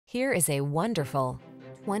Here is a wonderful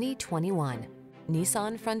 2021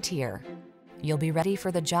 Nissan Frontier. You'll be ready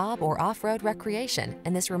for the job or off-road recreation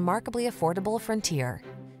in this remarkably affordable Frontier.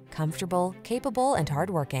 Comfortable, capable, and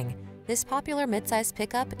hardworking, this popular midsize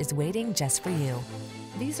pickup is waiting just for you.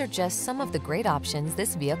 These are just some of the great options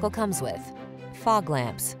this vehicle comes with: fog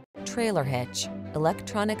lamps, trailer hitch,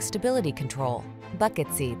 electronic stability control,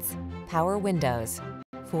 bucket seats, power windows,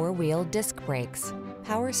 four-wheel disc brakes,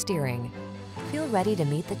 power steering. Feel ready to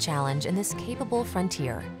meet the challenge in this capable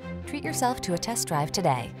Frontier. Treat yourself to a test drive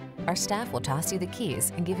today. Our staff will toss you the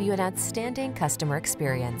keys and give you an outstanding customer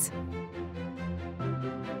experience.